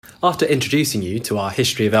After introducing you to our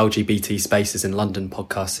History of LGBT Spaces in London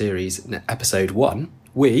podcast series in episode 1,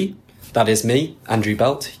 we, that is me, Andrew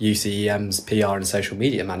Belt, UCEM's PR and social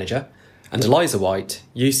media manager, and Eliza White,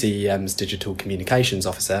 UCEM's digital communications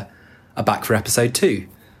officer, are back for episode 2,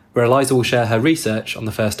 where Eliza will share her research on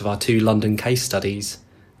the first of our 2 London case studies,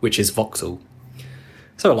 which is Vauxhall.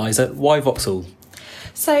 So Eliza, why Vauxhall?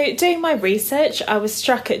 So, doing my research, I was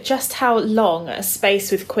struck at just how long a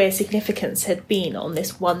space with queer significance had been on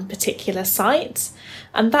this one particular site.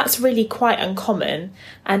 And that's really quite uncommon.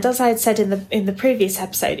 And as I had said in the previous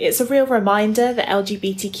episode, it's a real reminder that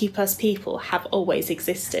LGBTQ plus people have always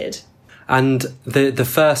existed. And the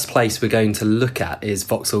first place we're going to look at is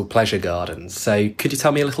Vauxhall Pleasure Gardens. So could you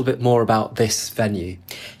tell me a little bit more about this venue?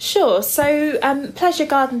 Sure. So pleasure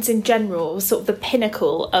gardens in general were sort of the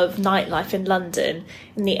pinnacle of nightlife in London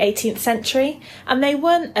in the 18th century. And they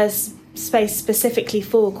weren't a space specifically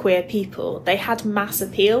for queer people. They had mass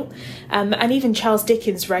appeal. And even Charles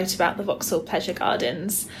Dickens wrote about the Vauxhall Pleasure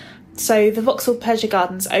Gardens. So the Vauxhall Pleasure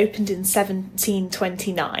Gardens opened in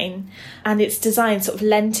 1729 and its design sort of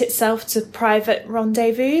lent itself to private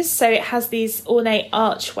rendezvous. So it has these ornate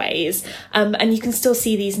archways and you can still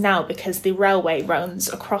see these now because the railway runs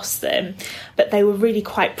across them. But they were really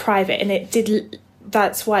quite private and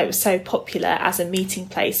that's why it was so popular as a meeting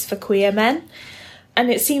place for queer men. And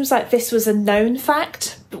it seems like this was a known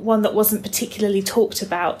fact, but one that wasn't particularly talked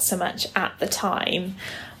about so much at the time.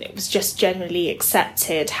 It was just generally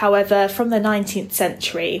accepted. However, from the 19th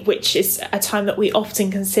century, which is a time that we often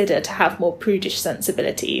consider to have more prudish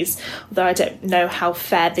sensibilities, although I don't know how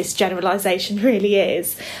fair this generalisation really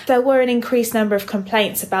is, there were an increased number of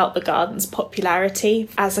complaints about the garden's popularity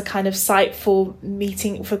as a kind of site for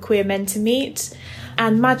meeting for queer men to meet.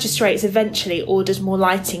 And magistrates eventually ordered more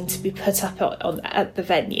lighting to be put up at the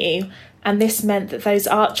venue. And this meant that those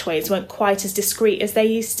archways weren't quite as discreet as they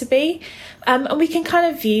used to be. And we can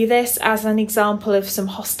kind of view this as an example of some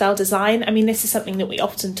hostile design. I mean, this is something that we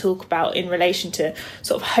often talk about in relation to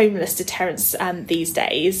sort of homeless deterrence these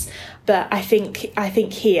days. But I think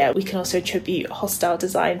here we can also attribute hostile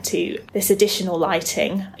design to this additional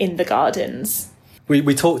lighting in the gardens.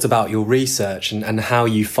 We talked about your research and how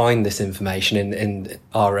you find this information in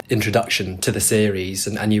our introduction to the series,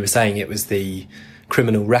 and you were saying it was the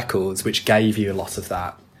criminal records which gave you a lot of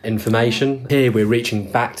that information. Here we're reaching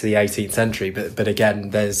back to the 18th century, but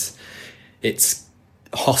again, it's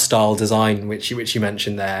hostile design which you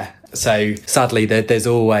mentioned there. So sadly, there's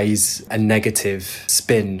always a negative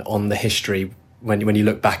spin on the history when you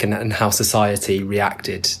look back and how society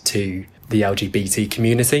reacted to the LGBT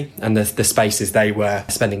community and the spaces they were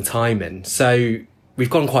spending time in. So we've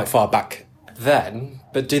gone quite far back then,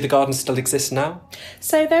 but do the gardens still exist now?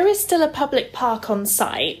 So there is still a public park on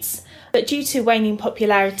site, but due to waning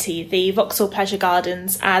popularity, the Vauxhall Pleasure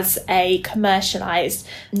Gardens as a commercialised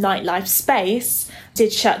nightlife space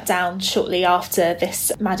did shut down shortly after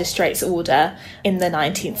this magistrate's order in the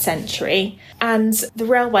 19th century. And the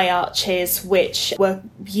railway arches, which were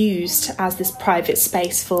used as this private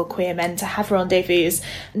space for queer men to have rendezvous,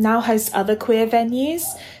 now host other queer venues.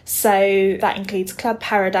 So that includes Club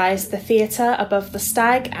Paradise, the theatre above the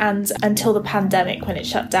Stag, and until the pandemic when it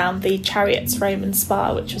shut down, the Chariots Roman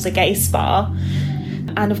Spa, which was a gay spa,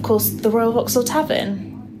 and of course the Royal Vauxhall Tavern.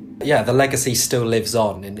 Yeah, the legacy still lives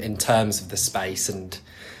on in terms of the space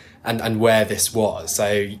and where this was.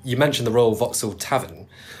 So you mentioned the Royal Vauxhall Tavern.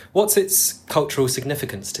 What's its cultural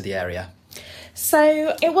significance to the area?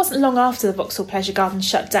 So it wasn't long after the Vauxhall Pleasure Garden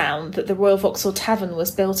shut down that the Royal Vauxhall Tavern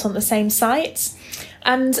was built on the same site.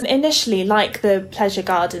 And initially, like the Pleasure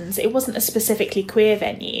Gardens, it wasn't a specifically queer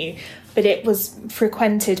venue, but it was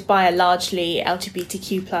frequented by a largely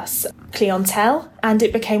LGBTQ plus clientele, and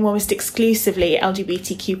it became almost exclusively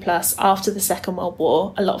LGBTQ plus after the Second World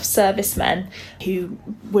War. A lot of servicemen who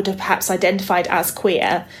would have perhaps identified as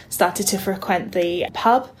queer started to frequent the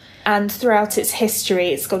pub. And throughout its history,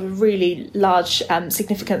 it's got a really large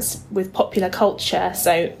significance with popular culture.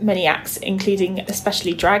 So many acts, including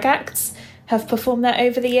especially drag acts, have performed there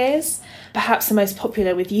over the years. Perhaps the most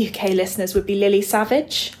popular with UK listeners would be Lily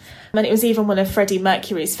Savage. And it was even one of Freddie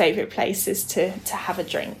Mercury's favourite places to have a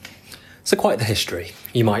drink. So quite the history,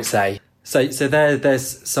 you might say. So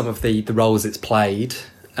there's some of the roles it's played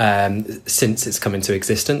since it's come into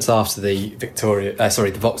existence after the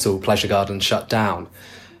Vauxhall Pleasure Garden shut down.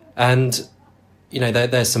 And, you know,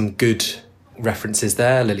 there's some good references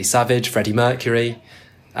there, Lily Savage, Freddie Mercury,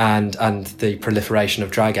 and the proliferation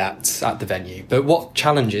of drag acts at the venue. But what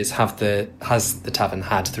challenges has the tavern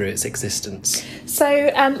had through its existence?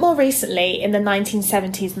 So more recently, in the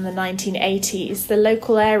 1970s and the 1980s, the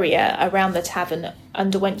local area around the tavern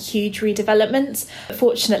underwent huge redevelopments.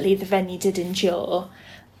 Fortunately, the venue did endure.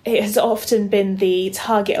 It has often been the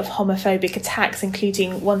target of homophobic attacks,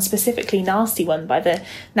 including one specifically nasty one by the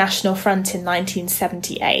National Front in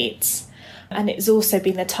 1978. And it's also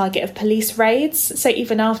been the target of police raids. So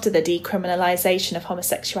even after the decriminalisation of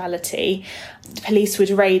homosexuality, the police would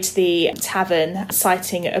raid the tavern,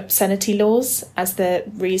 citing obscenity laws as the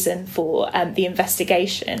reason for the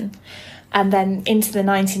investigation. And then into the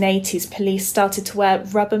 1980s, police started to wear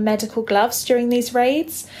rubber medical gloves during these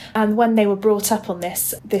raids. And when they were brought up on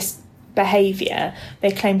this behaviour,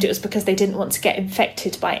 they claimed it was because they didn't want to get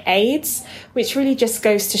infected by AIDS, which really just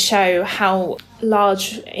goes to show how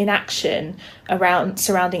large inaction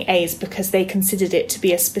surrounding AIDS, because they considered it to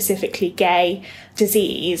be a specifically gay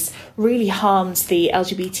disease, really harms the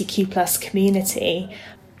LGBTQ plus community.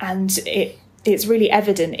 And it's really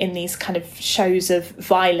evident in these kind of shows of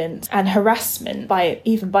violence and harassment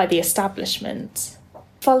even by the establishment.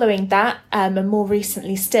 Following that, and more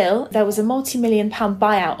recently still, there was a multi-million-pound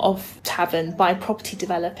buyout of Tavern by property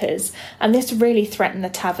developers, and this really threatened the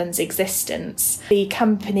Tavern's existence. The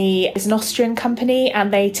company is an Austrian company,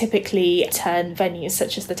 and they typically turn venues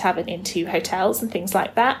such as the Tavern into hotels and things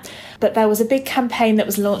like that. But there was a big campaign that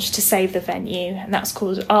was launched to save the venue, and that's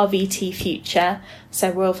called RVT Future,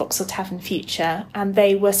 so Royal Vauxhall Tavern Future, and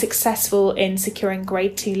they were successful in securing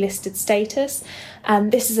Grade 2 listed status.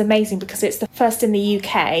 And this is amazing because it's the first in the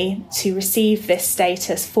UK to receive this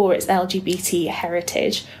status for its LGBT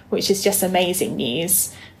heritage, which is just amazing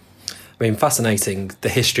news. I mean, fascinating, the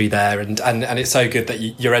history there, and it's so good that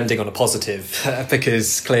you're ending on a positive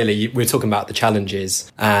because clearly we're talking about the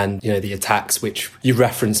challenges and, you know, the attacks which you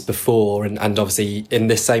referenced before, and obviously in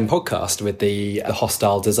this same podcast with the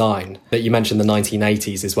hostile design that you mentioned, the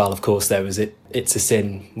 1980s as well. Of course, there was It's a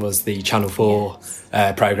Sin was the Channel 4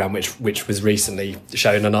 programme which was recently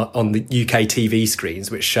shown on the UK TV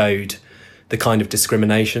screens, which showed the kind of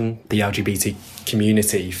discrimination the LGBT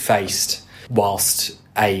community faced whilst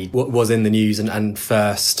AIDS was in the news and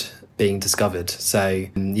first being discovered. So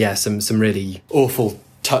some really awful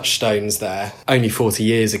touchstones there. Only 40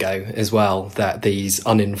 years ago as well that these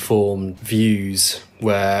uninformed views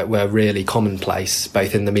were really commonplace,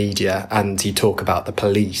 both in the media, and you talk about the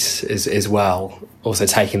police as well, also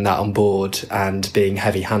taking that on board and being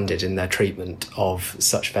heavy-handed in their treatment of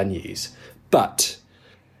such venues. But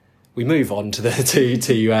we move on to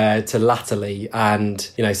latterly, and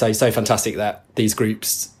so fantastic that these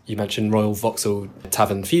groups, you mentioned Royal Vauxhall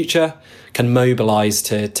Tavern Future, can mobilise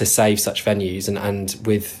to save such venues, and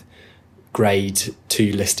with Grade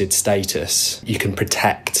 2 listed status, you can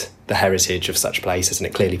protect the heritage of such places, and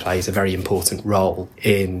it clearly plays a very important role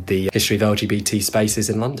in the history of LGBT spaces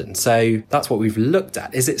in London. So that's what we've looked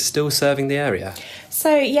at. Is it still serving the area?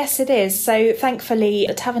 So yes, it is. So thankfully,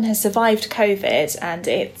 the Tavern has survived COVID, and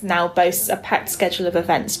it now boasts a packed schedule of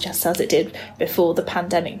events, just as it did before the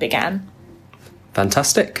pandemic began.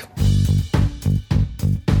 Fantastic.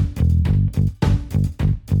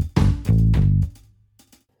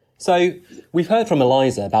 So we've heard from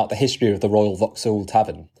Eliza about the history of the Royal Vauxhall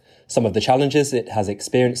Tavern, some of the challenges it has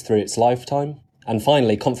experienced through its lifetime, and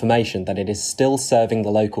finally confirmation that it is still serving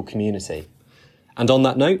the local community. And on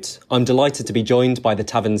that note, I'm delighted to be joined by the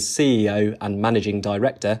Tavern's CEO and Managing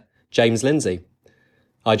Director, James Lindsay.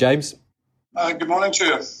 Hi, James. Good morning to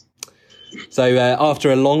you. So after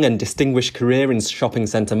a long and distinguished career in shopping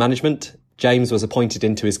centre management, James was appointed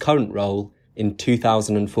into his current role in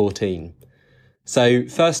 2014. So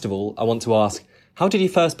first of all, I want to ask, how did you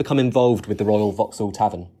first become involved with the Royal Vauxhall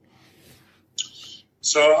Tavern?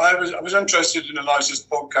 So I was interested in Eliza's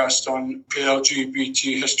podcast on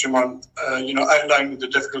LGBT History Month, outlining the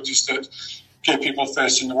difficulties that gay people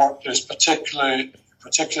face in the workplace, particularly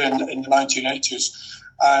in the 1980s.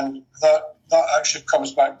 And that actually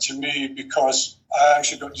comes back to me because I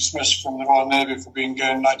actually got dismissed from the Royal Navy for being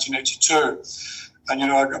gay in 1982. And,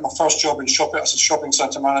 I got my first job in shopping as a shopping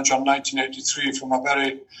centre manager in 1983 from a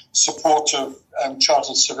very supportive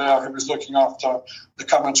chartered surveyor who was looking after the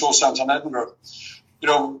Cameron-Toll Centre in Edinburgh.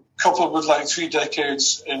 Coupled with 3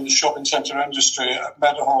 decades in the shopping centre industry at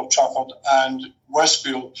Meadowhall, Trafford and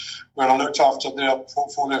Westfield, where I looked after their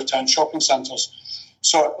portfolio of 10 shopping centres.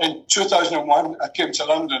 So in 2001, I came to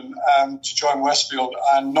London to join Westfield,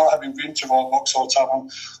 and not having been to Royal Vauxhall Tavern,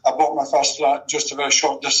 I bought my first flat just a very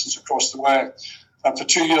short distance across the way. And for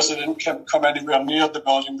 2 years, I didn't come anywhere near the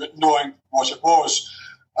building, but knowing what it was.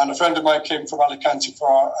 And a friend of mine came from Alicante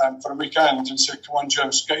for a weekend and said, "Come on,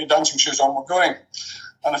 James, get your dancing shoes on, we're going."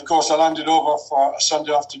 And of course, I landed over for a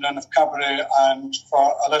Sunday afternoon of cabaret and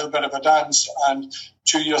for a little bit of a dance. And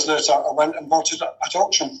 2 years later, I went and bought it at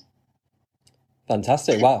auction.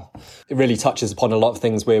 Fantastic. Wow. It really touches upon a lot of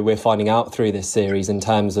things we're finding out through this series in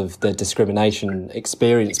terms of the discrimination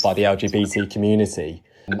experienced by the LGBT community.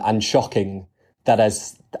 And shocking that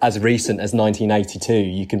as recent as 1982,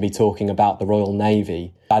 you can be talking about the Royal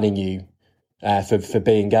Navy banning you for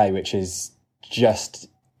being gay, which is just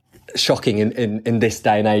shocking in this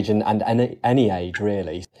day and age and any age,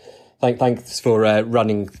 really. Thanks for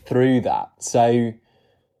running through that. So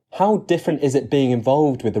how different is it being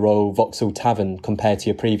involved with the Royal Vauxhall Tavern compared to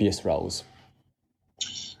your previous roles?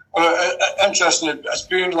 Well, interestingly, it's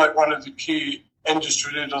been like one of the key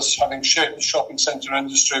industry leaders, having shaped the shopping centre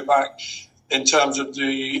industry back in terms of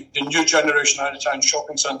the new generation out-of-town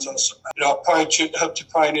shopping centres. Helped to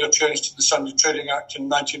pioneer change to the Sunday Trading Act in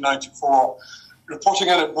 1994, reporting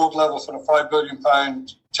in at board level for a £5 billion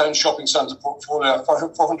 10 shopping centre portfolio, a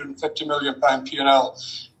 £450 million P&L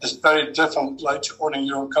is very different, like to owning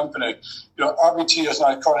your own company. RVT is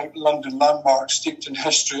an iconic London landmark steeped in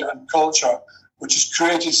history and culture, which has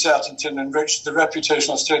created certainty and enriched the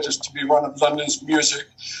reputational status to be one of London's music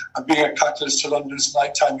and being a catalyst to London's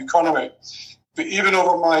nighttime economy. But even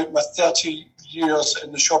over my 30 years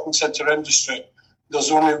in the shopping centre industry, there's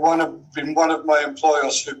only been one of my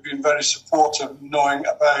employers who've been very supportive, knowing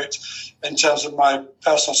about in terms of my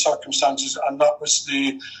personal circumstances, and that was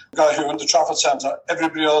the guy who owned the Trafford Centre.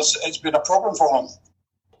 Everybody else, it's been a problem for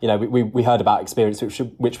them. We heard about experience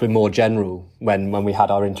which were more general when we had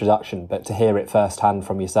our introduction, but to hear it firsthand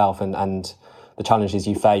from yourself and the challenges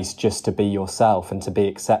you faced just to be yourself and to be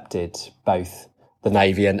accepted, both the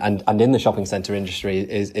Navy and in the shopping centre industry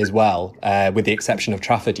is well, with the exception of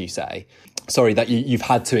Trafford, you say. Sorry that you've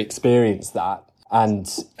had to experience that. And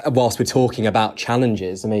whilst we're talking about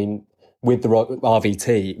challenges, I mean, with the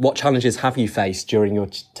RVT, what challenges have you faced during your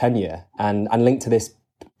tenure? And linked to this,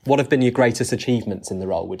 what have been your greatest achievements in the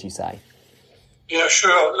role, would you say? Yeah,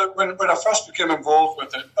 sure. Look, when I first became involved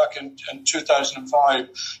with it back in 2005,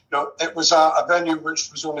 it was a venue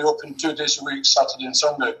which was only open 2 days a week, Saturday and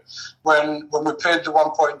Sunday. When we paid the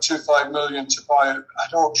 1.25 million to buy it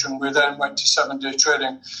at auction, we then went to 7-day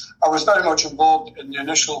trading. I was very much involved in the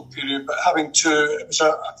initial period, but it was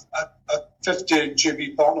a 50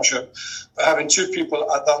 GB partnership, but having two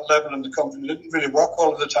people at that level in the company didn't really work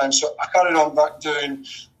all of the time. So I carried on back doing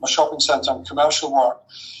my shopping centre and commercial work.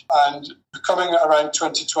 And coming around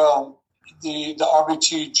 2012, the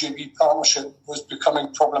RVT GB partnership was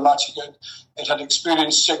becoming problematic. It had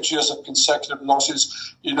experienced 6 years of consecutive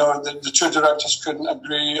losses. The two directors couldn't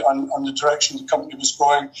agree on the direction the company was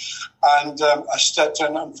going. And I stepped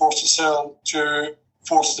in and forced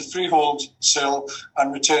the freehold sale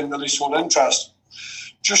and retain the leasehold interest.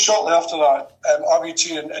 Just shortly after that,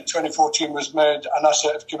 RVT in 2014 was made an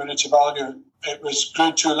asset of community value. It was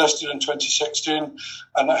Grade 2 listed in 2016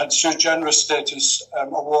 and it had sui generis status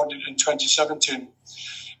awarded in 2017.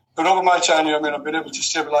 But over my tenure, I've been able to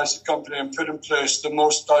stabilise the company and put in place the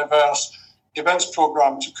most diverse events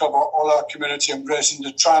programme to cover all our community, embracing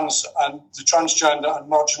the trans and the transgender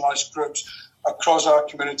and marginalised groups across our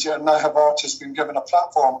community, and now have artists been given a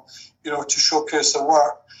platform, to showcase their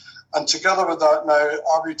work. And together with that now,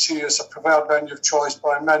 RVT is a preferred venue of choice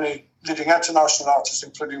by many leading international artists,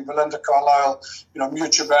 including Belinda Carlisle,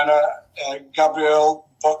 Mucha Bena, Gabrielle,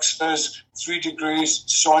 Bucks Fizz, 3 Degrees,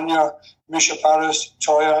 Sonia, Misha Paris,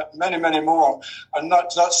 Toya, many, many more. And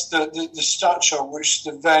that's the stature which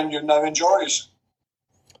the venue now enjoys.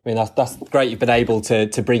 I mean, that's great. You've been able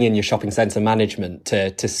to bring in your shopping centre management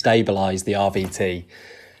to stabilise the RVT.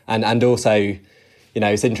 And also,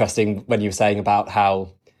 it's interesting when you were saying about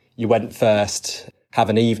how you went first, have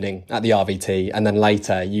an evening at the RVT, and then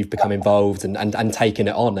later you've become involved and taken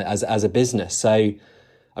it on as a business. So,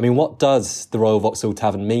 I mean, what does the Royal Vauxhall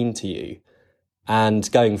Tavern mean to you?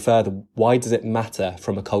 And going further, why does it matter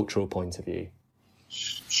from a cultural point of view?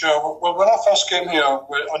 Sure. Well, when I first came here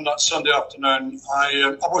on that Sunday afternoon,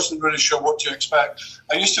 I wasn't really sure what to expect.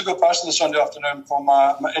 I used to go past on the Sunday afternoon for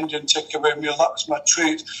my Indian takeaway meal. That was my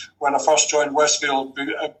treat when I first joined Westfield.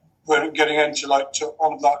 We're getting into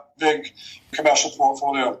all of that big commercial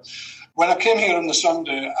portfolio. When I came here on the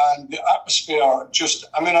Sunday and the atmosphere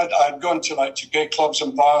I'd gone to gay clubs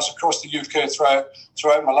and bars across the UK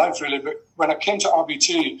throughout my life really, but when I came to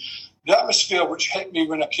RVT, the atmosphere which hit me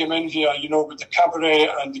when I came in here, with the cabaret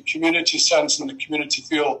and the community sense and the community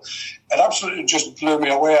feel, it absolutely just blew me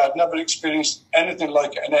away. I'd never experienced anything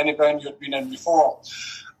like it in any venue I'd been in before.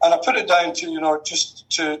 And I put it down to, just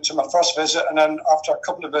to my first visit. And then after a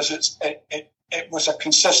couple of visits, it it was a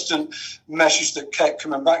consistent message that kept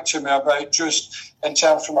coming back to me about just in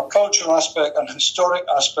terms from a cultural aspect and historic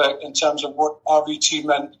aspect in terms of what RVT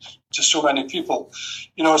meant to so many people.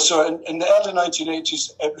 So in the early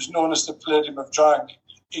 1980s, it was known as the Palladium of Drag.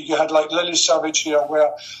 You had like Lily Savage here,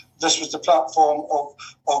 where this was the platform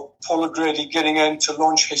of Paul O'Grady getting in to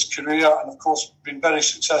launch his career, and of course been very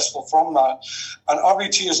successful from that. And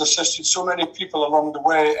RVT has assisted so many people along the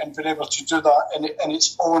way and been able to do that in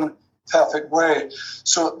its own perfect way.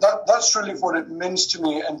 So that's really what it means to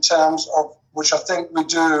me in terms of which I think we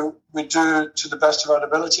do to the best of our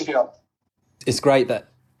ability here. It's great that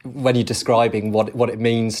when you're describing what it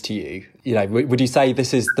means to you, would you say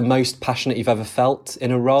this is the most passionate you've ever felt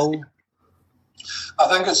in a role? I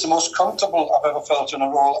think it's the most comfortable I've ever felt in a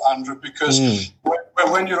role, Andrew, because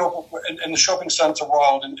when you're in the shopping centre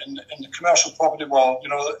world, in the commercial property world,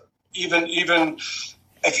 even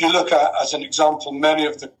if you look at, as an example, many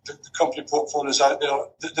of the company portfolios out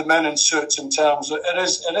there, the men in suits in terms of, it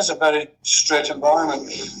is a very straight environment.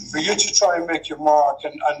 For you to try and make your mark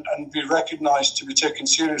and be recognised, to be taken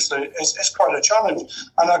seriously, is quite a challenge.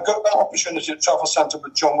 And I got that opportunity at Travel Centre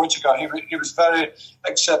with John Whittaker. He was very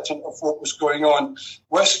accepting of what was going on.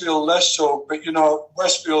 Westfield less so, but,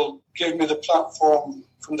 Westfield gave me the platform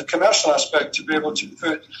from the commercial aspect to be able to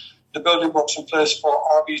put the building blocks in place for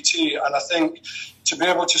RVT. And I think to be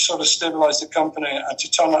able to sort of stabilise the company and to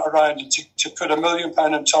turn it around and to put £1 million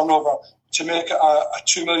in turnover, to make it a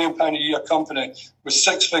 £2 million a year company with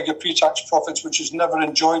six-figure pre-tax profits, which is never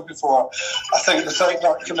enjoyed before, I think without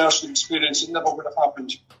that commercial experience, it never would have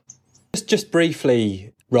happened. Just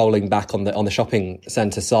briefly rolling back on the shopping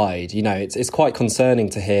centre side, it's quite concerning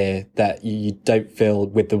to hear that you don't feel,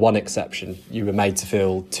 with the one exception, you were made to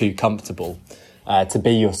feel too comfortable to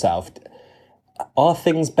be yourself. Are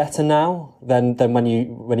things better now than when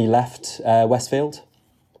you left Westfield?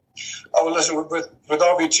 Oh, well, listen, with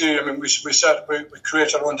RVT, I mean, we said we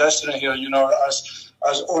create our own destiny here,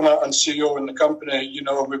 as owner and CEO in the company,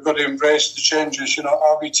 we've got to embrace the changes.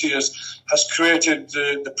 RVT has created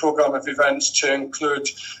the programme of events to include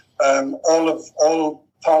all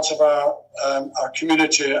parts of our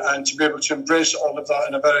community, and to be able to embrace all of that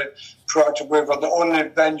in a very proactive way. We're the only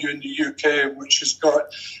venue in the UK which has got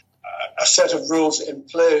a set of rules in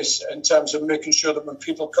place in terms of making sure that when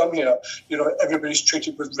people come here, everybody's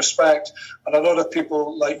treated with respect. And a lot of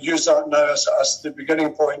people use that now as the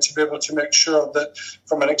beginning point to be able to make sure that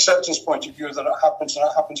from an acceptance point of view that it happens, and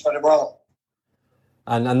it happens very well.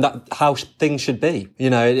 And that how things should be.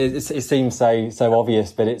 It seems so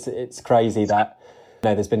obvious, but it's crazy that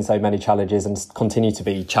there's been so many challenges and continue to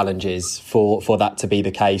be challenges for that to be the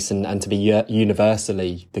case and to be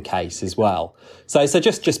universally the case as well. So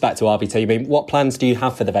just back to RVT, I mean, what plans do you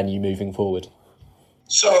have for the venue moving forward?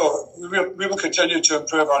 So we will continue to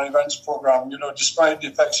improve our events programme, despite the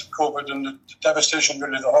effects of COVID and the devastation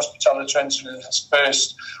really the hospitality industry has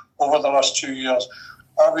faced over the last 2 years.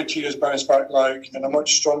 RVT has bounced back in a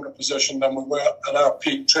much stronger position than we were at our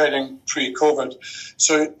peak trading pre-COVID.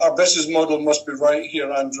 So our business model must be right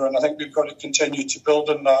here, Andrew, and I think we've got to continue to build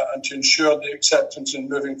on that and to ensure the acceptance in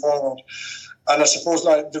moving forward. And I suppose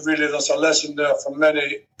there's a lesson there for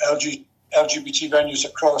many LGBT venues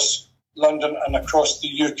across London and across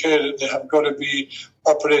the UK that they have got to be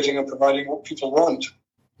operating and providing what people want.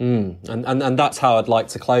 And that's how I'd like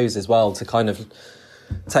to close as well, to kind of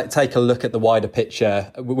take a look at the wider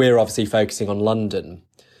picture. We're obviously focusing on London.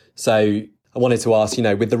 So I wanted to ask,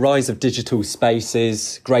 with the rise of digital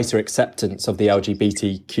spaces, greater acceptance of the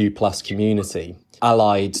LGBTQ plus community,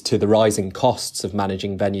 allied to the rising costs of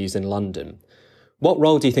managing venues in London, what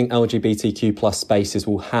role do you think LGBTQ plus spaces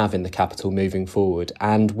will have in the capital moving forward?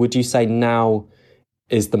 And would you say now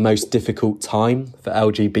is the most difficult time for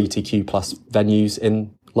LGBTQ plus venues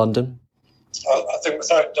in London? I think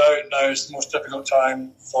without doubt now is the most difficult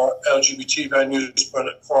time for LGBT venues,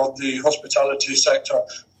 but for the hospitality sector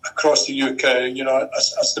across the UK.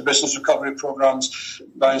 As the business recovery programmes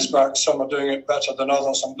bounce back, some are doing it better than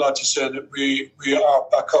others. I'm glad to say that we are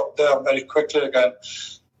back up there very quickly again.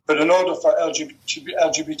 But in order for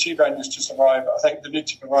LGBT venues to survive, I think they need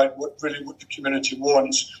to provide what the community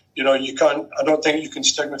wants. I don't think you can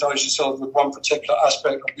stigmatise yourself with one particular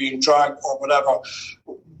aspect of being drag or whatever.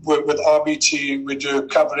 With RVT, we do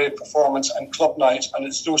cabaret performance and club night, and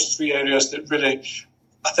it's those three areas that really,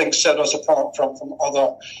 I think, set us apart from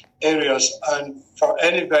other areas. And for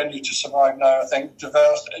any venue to survive now, I think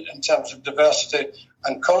in terms of diversity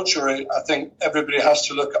and culturally, I think everybody has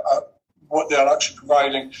to look at what they are actually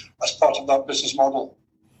providing as part of that business model.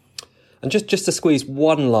 And just to squeeze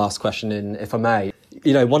one last question in, if I may,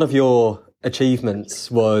 one of your achievements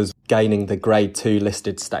was gaining the Grade 2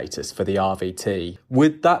 listed status for the RVT.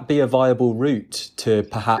 Would that be a viable route to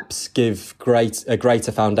perhaps give a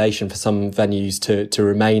greater foundation for some venues to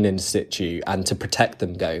remain in situ and to protect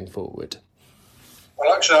them going forward?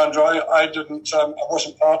 Well, actually, Andrew, I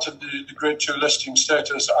wasn't part of the Grade 2 listing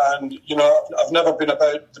status, and, I've never been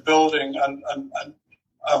about the building, and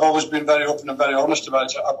I've always been very open and very honest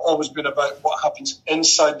about it. I've always been about what happens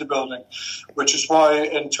inside the building, which is why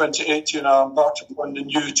in 2018 I embarked upon the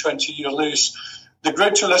new 20-year lease. The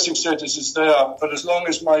Grade 2 listing status is there, but as long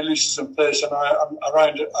as my lease is in place and I'm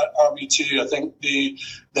around at RVT, I think the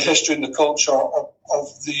history and the culture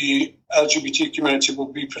of the LGBT community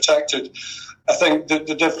will be protected. I think that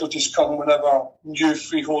the difficulties come whenever new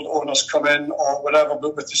freehold owners come in or whatever,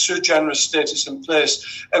 but with the sui generis status in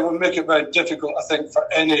place, it will make it very difficult, I think, for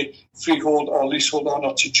any freehold or leasehold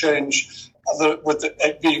owner to change, with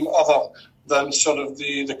it being other than sort of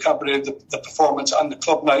the cabaret, the performance and the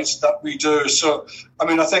club nights that we do. So,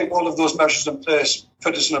 I think all of those measures in place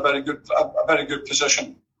put us in a very good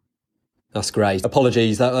position. That's great.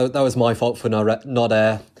 Apologies, that was my fault for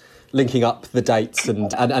not linking up the dates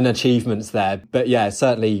and achievements there. But yeah,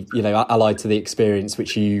 certainly, allied to the experience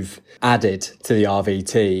which you've added to the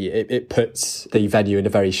RVT, it puts the venue in a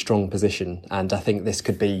very strong position. And I think this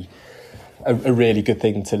could be a really good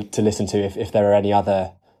thing to listen to if there are any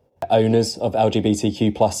other owners of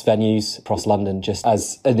LGBTQ plus venues across London, just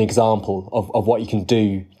as an example of what you can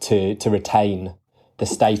do to retain the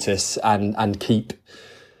status and keep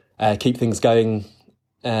things going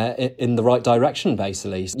in the right direction,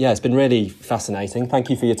 basically. Yeah, it's been really fascinating.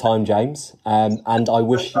 Thank you for your time, James. And I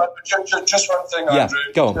wish... Just one thing, Andrew.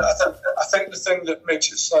 Yeah, go on. I think the thing that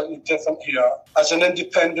makes it slightly different here, as an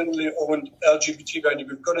independently owned LGBT venue,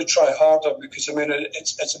 we've got to try harder because,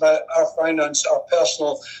 it's about our finance, our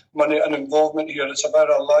personal money and involvement here. It's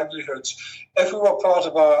about our livelihoods. If we were part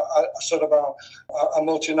of a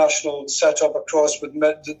multinational setup across with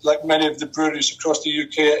like many of the breweries across the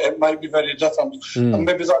UK, it might be very different. And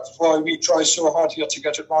maybe that's why we try so hard here to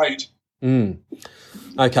get it right.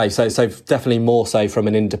 Okay, so definitely more so from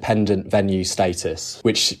an independent venue status,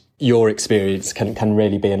 which your experience can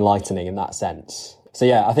really be enlightening in that sense. So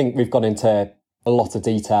yeah, I think we've gone into a lot of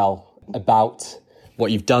detail about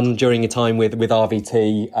what you've done during your time with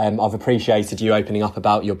RVT. I've appreciated you opening up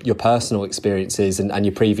about your personal experiences and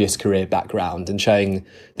your previous career background and showing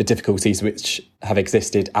the difficulties which have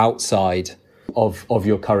existed outside of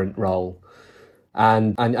your current role.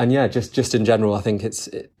 And yeah, just in general, I think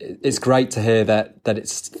it's great to hear that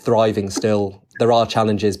it's thriving still. There are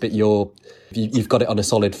challenges, but you've got it on a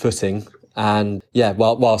solid footing. And yeah,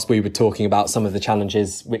 whilst we were talking about some of the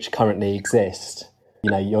challenges which currently exist,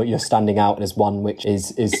 you're standing out as one which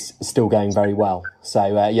is still going very well.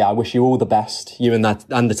 So yeah, I wish you all the best, you and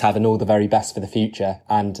the Tavern, all the very best for the future.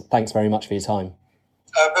 And thanks very much for your time.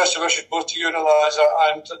 Best of wishes both to you and Eliza,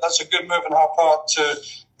 and that's a good move on our part to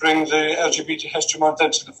bring the LGBT History Month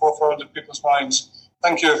into the forefront of people's minds.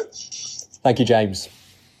 Thank you. Thank you, James.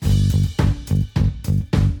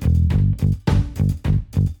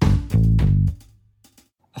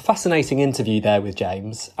 A fascinating interview there with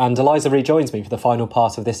James, and Eliza rejoins me for the final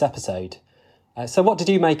part of this episode. So what did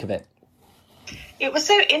you make of it? It was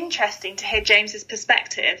so interesting to hear James's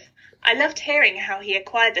perspective. I loved hearing how he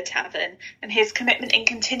acquired the Tavern and his commitment in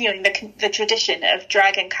continuing the tradition of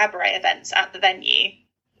drag and cabaret events at the venue.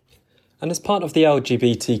 And as part of the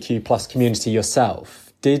LGBTQ plus community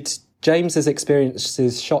yourself, did James's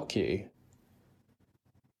experiences shock you?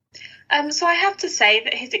 So I have to say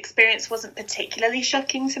that his experience wasn't particularly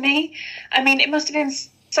shocking to me. It must have been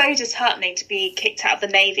so disheartening to be kicked out of the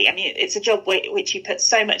Navy. It's a job which you put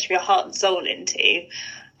so much of your heart and soul into.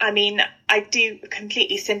 I do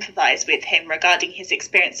completely sympathise with him regarding his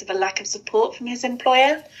experience of a lack of support from his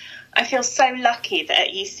employer. I feel so lucky that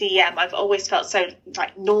at UCM I've always felt so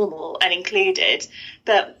normal and included,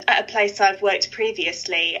 but at a place I've worked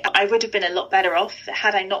previously, I would have been a lot better off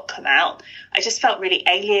had I not come out. I just felt really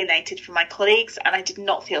alienated from my colleagues and I did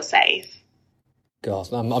not feel safe. God,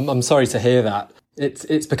 I'm sorry to hear that.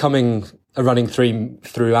 It's becoming a running theme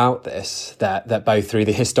throughout this, that both through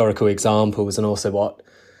the historical examples and also what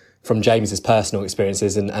from James's personal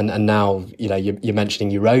experiences and now, you're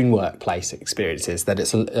mentioning your own workplace experiences, that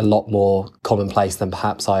it's a lot more commonplace than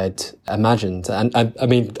perhaps I had imagined. And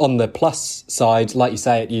on the plus side, like you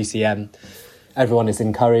say, at UCM, everyone is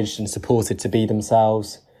encouraged and supported to be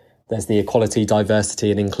themselves. There's the Equality,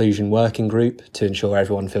 Diversity and Inclusion Working Group to ensure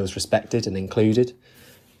everyone feels respected and included.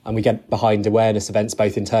 And we get behind awareness events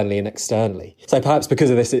both internally and externally. So perhaps because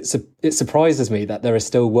of this, it surprises me that there are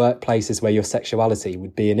still workplaces where your sexuality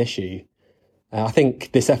would be an issue. I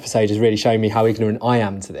think this episode has really shown me how ignorant I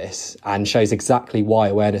am to this and shows exactly why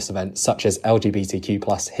awareness events such as LGBTQ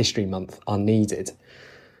plus History Month are needed.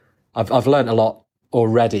 I've learnt a lot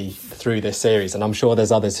already through this series, and I'm sure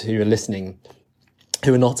there's others who are listening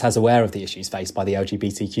who are not as aware of the issues faced by the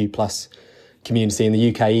LGBTQ plus community in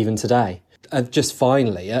the UK even today. Just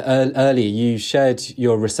finally, earlier you shared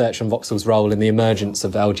your research on Vauxhall's role in the emergence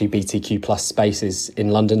of LGBTQ plus spaces in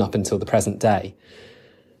London up until the present day.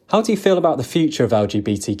 How do you feel about the future of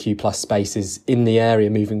LGBTQ plus spaces in the area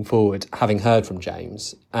moving forward, having heard from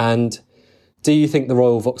James? And do you think the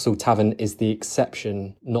Royal Vauxhall Tavern is the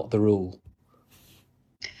exception, not the rule?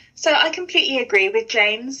 So I completely agree with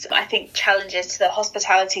James. I think challenges to the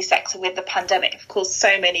hospitality sector with the pandemic have caused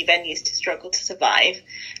so many venues to struggle to survive.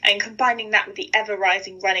 And combining that with the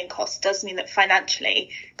ever-rising running costs does mean that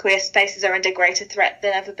financially, queer spaces are under greater threat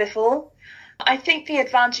than ever before. I think the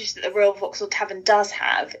advantage that the Royal Vauxhall Tavern does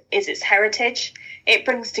have is its heritage. It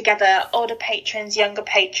brings together older patrons, younger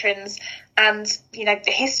patrons, and, the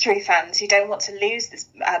history fans who don't want to lose this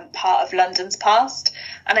part of London's past.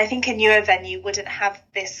 And I think a newer venue wouldn't have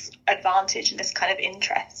this advantage and this kind of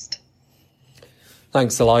interest.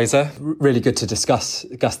 Thanks, Eliza. Really good to discuss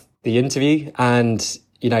the interview. And,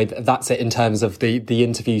 that's it in terms of the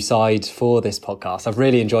interview side for this podcast. I've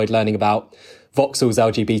really enjoyed learning about Vauxhall's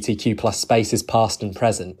LGBTQ plus spaces past and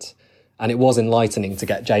present. And it was enlightening to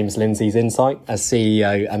get James Lindsay's insight as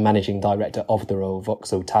CEO and Managing Director of the Royal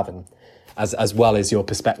Vauxhall Tavern, as well as your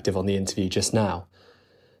perspective on the interview just now.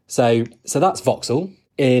 So that's Vauxhall.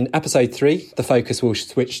 In episode 3, the focus will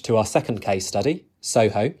switch to our second case study,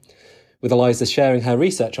 Soho, with Eliza sharing her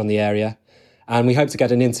research on the area, and we hope to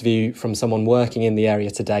get an interview from someone working in the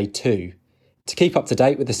area today too. To keep up to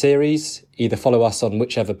date with the series, either follow us on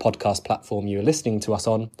whichever podcast platform you are listening to us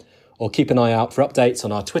on, or keep an eye out for updates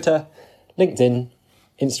on our Twitter, LinkedIn,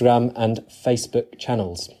 Instagram and Facebook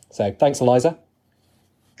channels. So thanks, Eliza.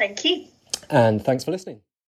 Thank you. And thanks for listening.